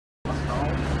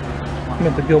I'm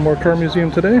at the Gilmore Car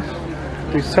Museum today.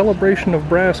 The Celebration of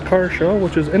Brass car show,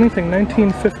 which is anything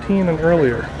 1915 and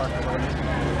earlier.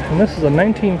 And this is a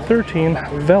 1913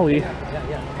 Velie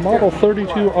Model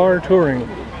 32R Touring.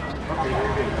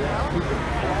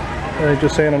 I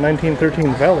just saying a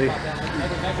 1913 Velie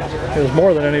is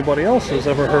more than anybody else has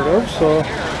ever heard of, so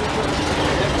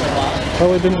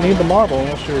probably didn't need the model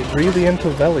unless you're really into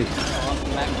Velie.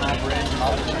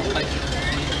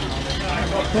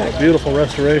 Oh, beautiful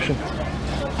restoration.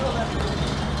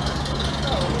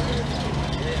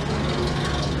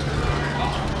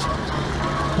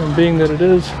 And being that it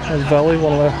is a Velie,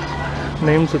 one of the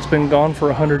names that's been gone for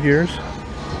 100 years,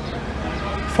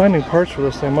 finding parts for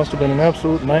this thing must have been an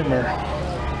absolute nightmare.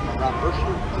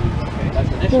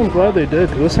 Well, I'm glad they did,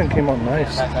 because this thing came out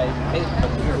nice.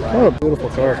 What a beautiful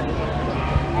car.